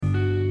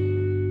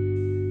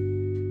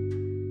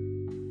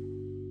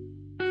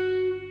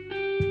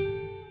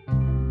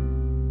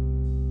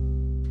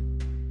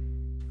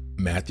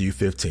Matthew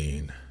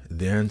 15.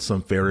 Then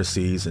some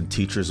Pharisees and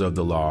teachers of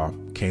the law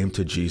came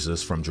to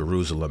Jesus from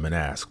Jerusalem and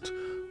asked,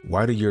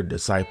 "Why do your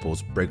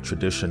disciples break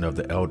tradition of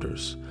the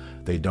elders?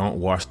 They don't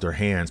wash their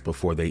hands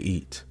before they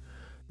eat."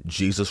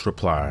 Jesus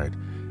replied,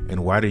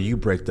 "And why do you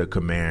break the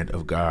command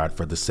of God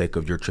for the sake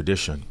of your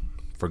tradition?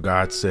 For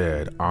God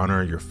said,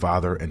 'Honor your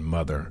father and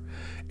mother,'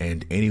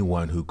 and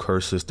anyone who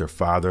curses their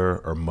father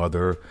or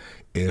mother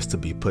is to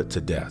be put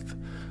to death.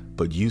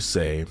 But you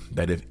say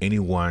that if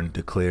anyone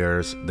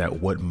declares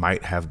that what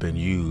might have been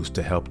used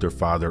to help their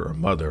father or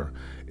mother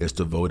is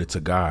devoted to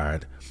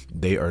God,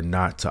 they are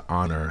not to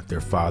honor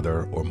their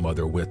father or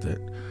mother with it.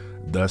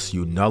 Thus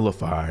you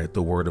nullify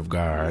the word of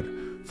God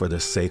for the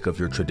sake of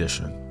your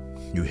tradition.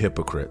 You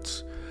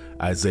hypocrites!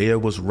 Isaiah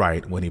was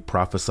right when he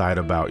prophesied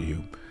about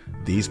you.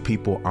 These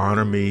people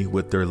honor me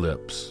with their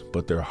lips,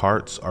 but their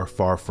hearts are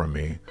far from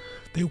me.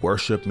 They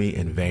worship me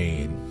in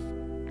vain.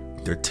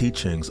 Their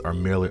teachings are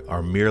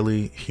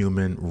merely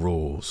human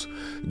rules."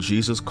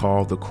 Jesus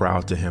called the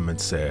crowd to him and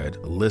said,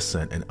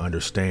 "Listen and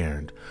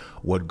understand.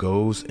 What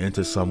goes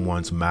into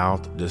someone's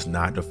mouth does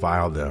not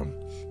defile them,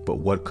 but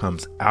what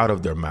comes out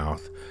of their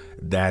mouth,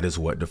 that is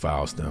what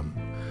defiles them."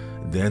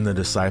 Then the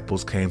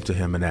disciples came to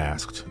him and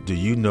asked, "Do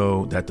you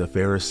know that the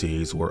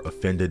Pharisees were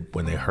offended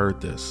when they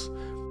heard this?"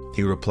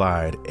 He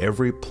replied,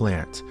 "Every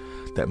plant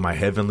that my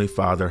heavenly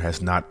Father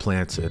has not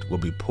planted will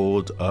be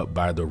pulled up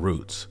by the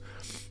roots.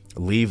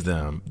 Leave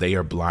them, they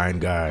are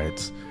blind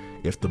guides.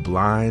 If the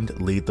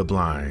blind lead the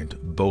blind,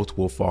 both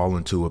will fall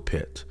into a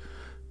pit."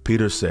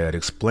 Peter said,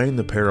 "Explain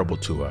the parable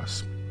to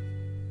us."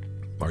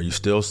 "Are you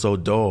still so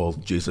dull?"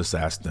 Jesus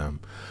asked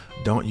them.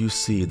 "Don't you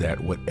see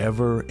that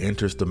whatever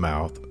enters the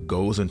mouth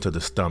goes into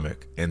the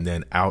stomach and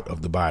then out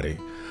of the body?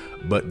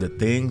 But the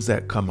things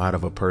that come out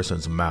of a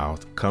person's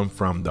mouth come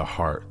from the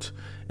heart,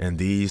 and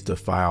these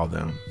defile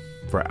them.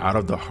 For out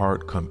of the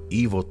heart come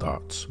evil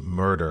thoughts,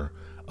 murder,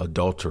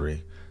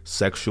 adultery,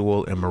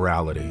 sexual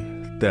immorality,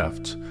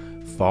 theft,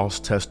 false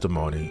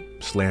testimony,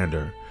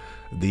 slander.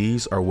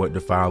 These are what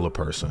defile a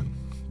person,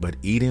 but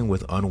eating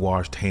with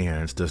unwashed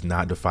hands does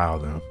not defile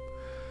them."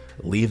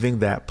 Leaving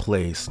that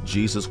place,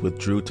 Jesus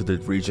withdrew to the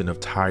region of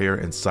Tyre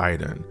and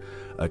Sidon.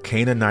 A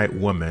Canaanite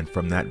woman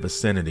from that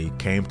vicinity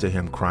came to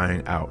him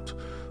crying out,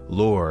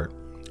 "Lord,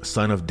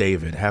 Son of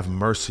David, have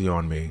mercy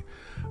on me.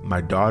 My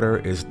daughter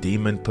is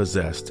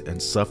demon-possessed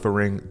and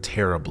suffering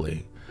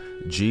terribly."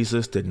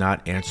 Jesus did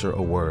not answer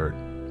a word.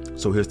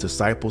 So his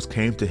disciples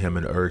came to him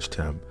and urged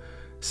him,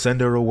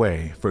 "Send her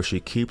away, for she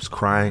keeps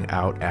crying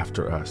out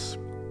after us."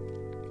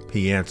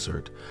 He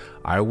answered,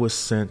 "I was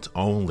sent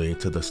only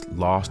to the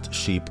lost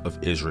sheep of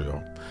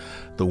Israel."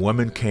 The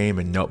woman came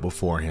and knelt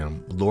before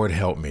him. "Lord,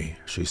 help me,"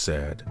 she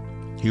said.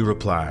 He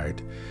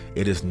replied,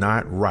 "It is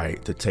not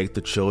right to take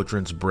the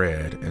children's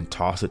bread and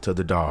toss it to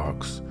the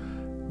dogs."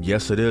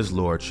 "Yes, it is,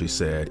 Lord," she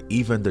said.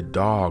 "Even the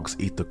dogs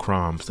eat the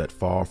crumbs that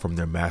fall from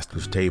their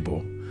master's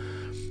table."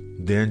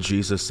 Then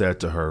Jesus said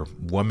to her,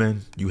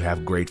 "Woman, you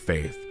have great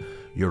faith.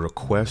 Your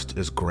request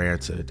is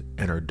granted."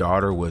 And her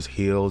daughter was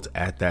healed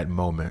at that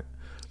moment.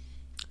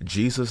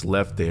 Jesus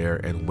left there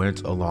and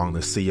went along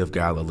the Sea of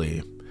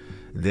Galilee.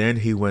 Then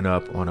he went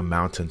up on a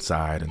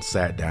mountainside and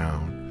sat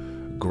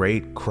down.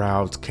 Great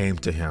crowds came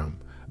to him,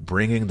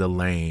 bringing the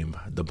lame,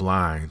 the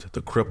blind,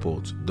 the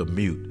crippled, the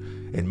mute,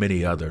 and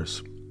many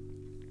others.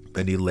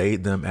 And he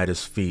laid them at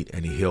his feet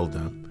and he healed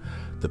them.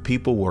 The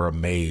people were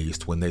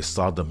amazed when they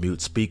saw the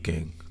mute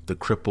speaking, the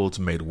crippled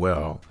made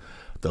well,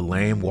 the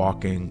lame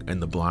walking,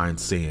 and the blind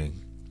seeing.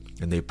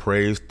 And they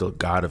praised the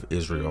God of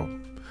Israel.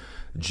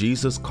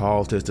 Jesus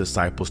called his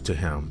disciples to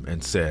him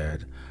and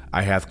said,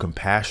 "I have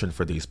compassion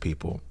for these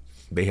people.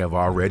 They have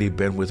already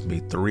been with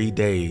me 3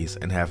 days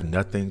and have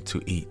nothing to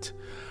eat.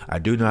 I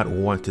do not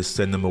want to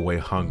send them away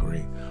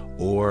hungry,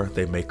 or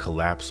they may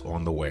collapse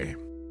on the way."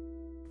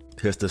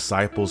 His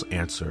disciples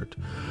answered,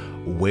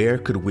 "Where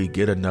could we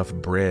get enough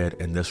bread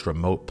in this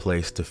remote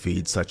place to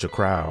feed such a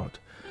crowd?"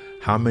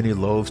 "How many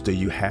loaves do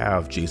you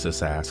have?"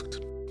 Jesus asked.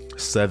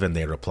 7,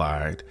 they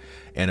replied,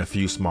 "and a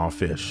few small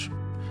fish."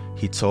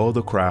 He told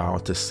the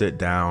crowd to sit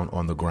down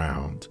on the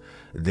ground.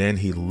 Then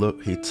he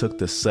took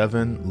the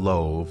 7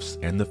 loaves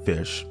and the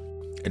fish,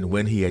 and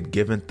when he had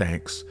given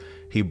thanks,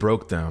 he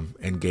broke them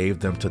and gave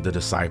them to the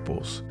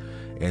disciples,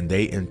 and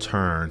they in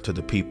turn to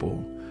the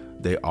people.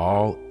 They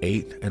all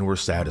ate and were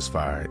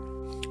satisfied.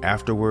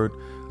 Afterward,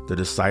 the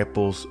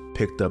disciples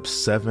picked up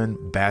 7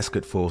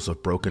 basketfuls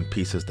of broken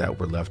pieces that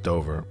were left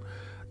over.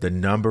 The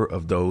number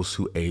of those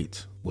who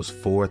ate was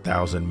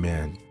 4,000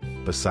 men,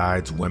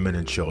 besides women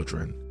and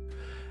children.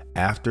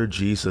 After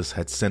Jesus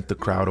had sent the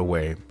crowd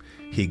away,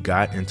 he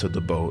got into the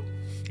boat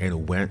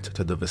and went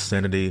to the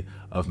vicinity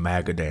of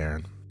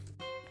Magadan.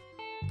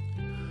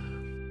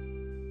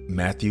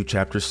 Matthew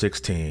chapter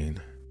 16.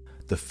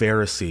 The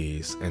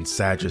Pharisees and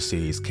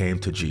Sadducees came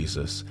to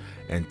Jesus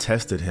and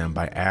tested him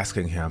by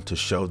asking him to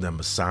show them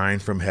a sign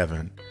from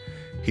heaven.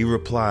 He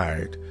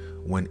replied,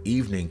 "When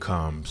evening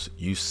comes,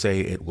 you say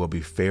it will be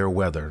fair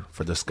weather,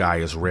 for the sky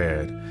is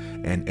red,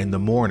 and in the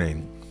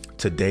morning,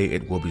 today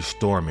it will be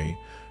stormy,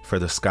 for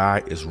the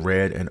sky is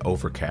red and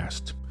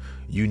overcast.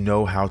 You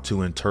know how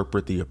to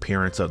interpret the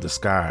appearance of the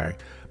sky,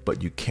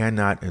 but you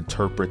cannot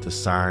interpret the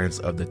signs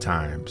of the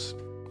times.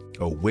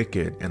 A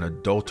wicked and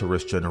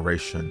adulterous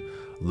generation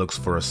looks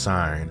for a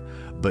sign,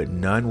 but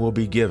none will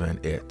be given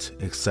it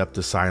except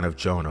the sign of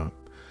Jonah."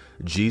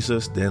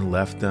 Jesus then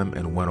left them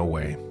and went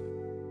away.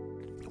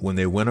 When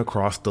they went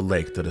across the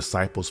lake, the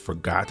disciples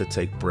forgot to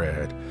take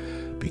bread.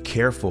 "Be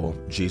careful,"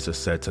 Jesus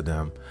said to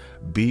them.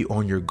 "Be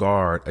on your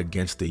guard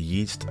against the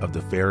yeast of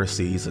the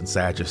Pharisees and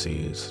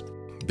Sadducees."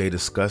 They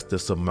discussed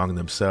this among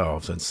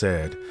themselves and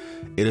said,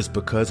 "It is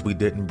because we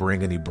didn't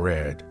bring any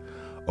bread."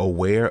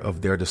 Aware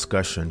of their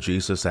discussion,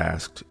 Jesus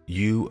asked,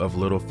 "You of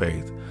little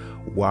faith,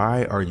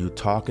 why are you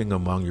talking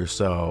among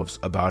yourselves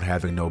about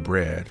having no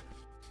bread?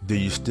 Do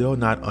you still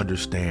not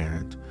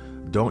understand?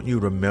 Don't you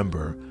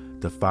remember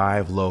the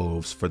 5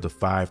 loaves for the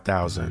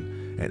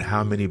 5,000 and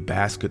how many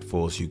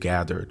basketfuls you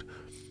gathered?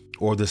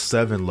 Or the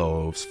 7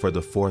 loaves for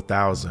the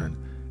 4,000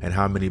 and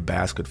how many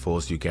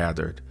basketfuls you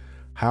gathered?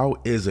 How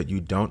is it you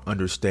don't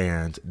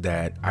understand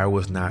that I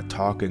was not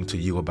talking to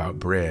you about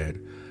bread,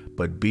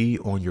 but be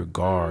on your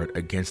guard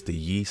against the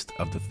yeast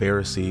of the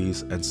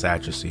Pharisees and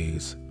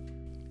Sadducees?"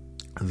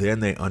 Then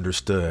they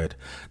understood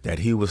that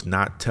he was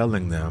not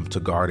telling them to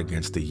guard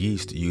against the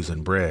yeast used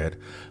in bread,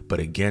 but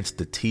against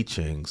the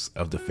teachings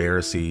of the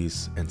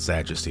Pharisees and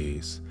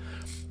Sadducees.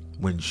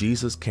 When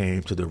Jesus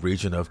came to the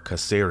region of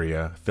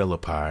Caesarea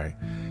Philippi,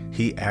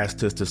 he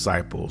asked his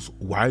disciples,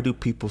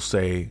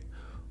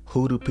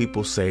 Who do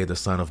people say the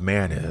Son of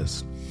Man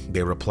is?"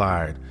 They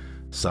replied,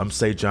 "Some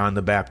say John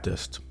the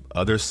Baptist,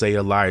 others say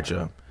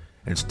Elijah,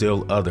 and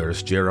still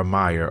others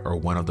Jeremiah or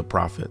one of the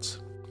prophets."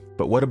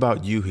 "But what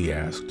about you?" he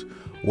asked.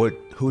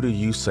 Who do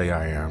you say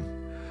I am?"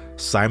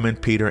 Simon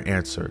Peter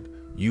answered,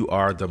 "You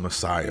are the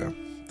Messiah,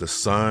 the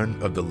Son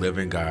of the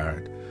living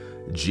God."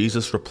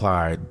 Jesus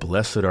replied,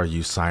 "Blessed are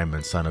you,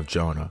 Simon, son of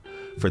Jonah,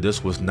 for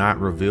this was not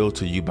revealed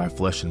to you by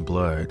flesh and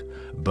blood,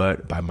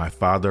 but by my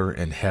Father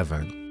in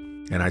heaven.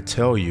 And I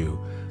tell you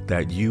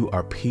that you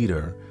are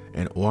Peter,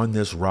 and on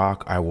this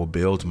rock I will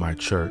build my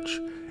church,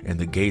 and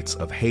the gates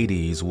of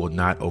Hades will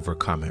not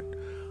overcome it.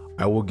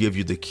 I will give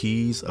you the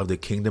keys of the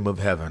kingdom of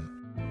heaven.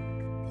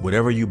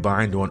 Whatever you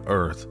bind on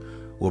earth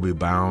will be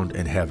bound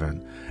in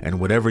heaven, and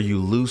whatever you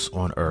loose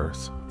on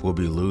earth will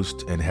be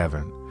loosed in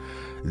heaven."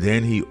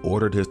 Then he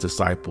ordered his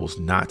disciples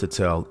not to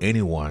tell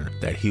anyone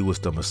that he was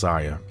the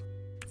Messiah.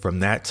 From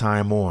that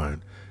time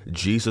on,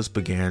 Jesus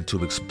began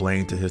to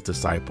explain to his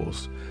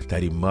disciples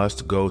that he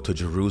must go to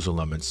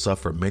Jerusalem and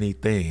suffer many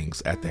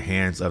things at the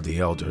hands of the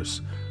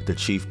elders, the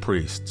chief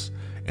priests,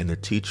 and the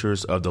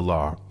teachers of the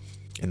law,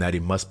 and that he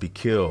must be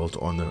killed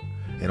on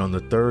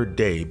the 3rd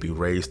day be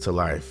raised to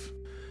life.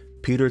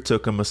 Peter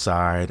took him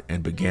aside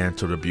and began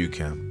to rebuke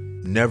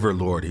him. "Never,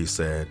 Lord," he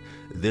said,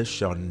 "this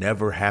shall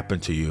never happen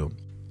to you."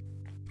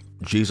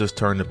 Jesus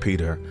turned to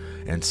Peter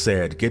and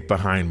said, "Get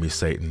behind me,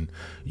 Satan.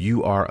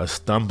 You are a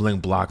stumbling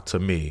block to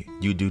me.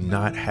 You do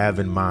not have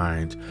in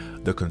mind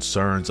the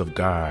concerns of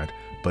God,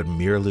 but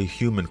merely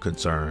human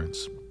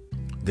concerns."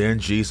 Then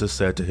Jesus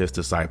said to his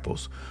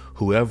disciples,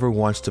 "Whoever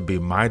wants to be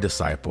my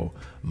disciple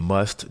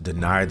must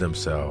deny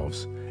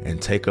themselves and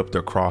take up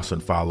their cross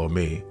and follow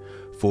me.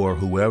 For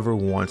whoever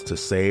wants to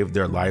save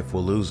their life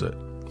will lose it,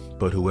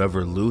 but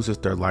whoever loses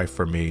their life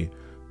for me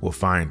will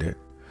find it.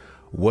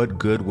 What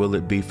good will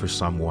it be for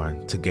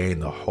someone to gain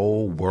the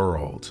whole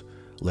world,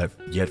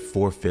 yet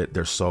forfeit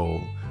their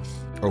soul?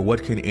 Or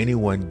what can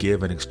anyone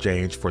give in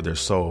exchange for their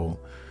soul?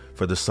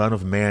 For the Son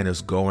of Man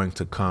is going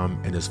to come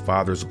in his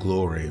Father's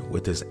glory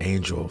with his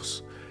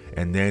angels,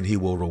 and then he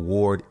will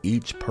reward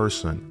each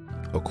person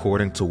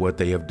according to what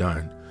they have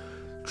done.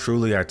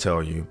 Truly I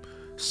tell you,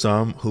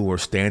 some who are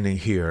standing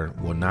here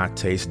will not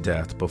taste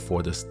death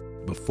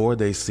before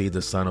they see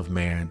the Son of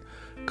Man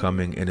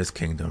coming in his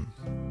kingdom."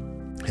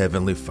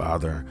 Heavenly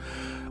Father,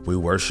 we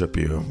worship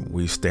you.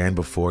 We stand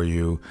before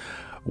you.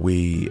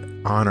 We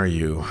honor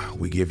you.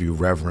 We give you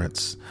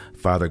reverence.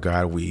 Father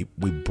God, we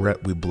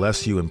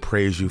bless you and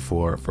praise you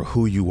for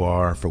who you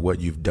are, for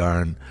what you've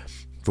done,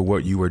 for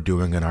what you are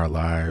doing in our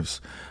lives.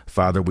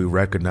 Father, we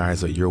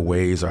recognize that your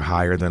ways are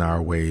higher than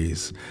our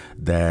ways,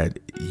 that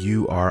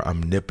you are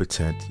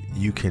omnipotent.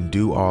 You can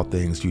do all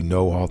things. You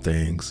know all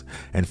things.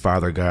 And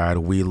Father God,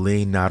 we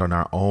lean not on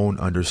our own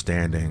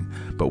understanding,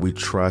 but we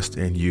trust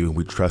in you.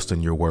 We trust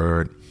in your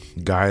word.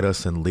 Guide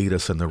us and lead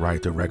us in the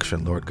right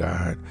direction, Lord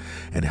God,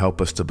 and help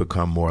us to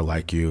become more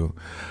like you.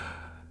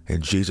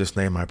 In Jesus'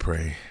 name I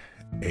pray.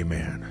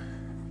 Amen.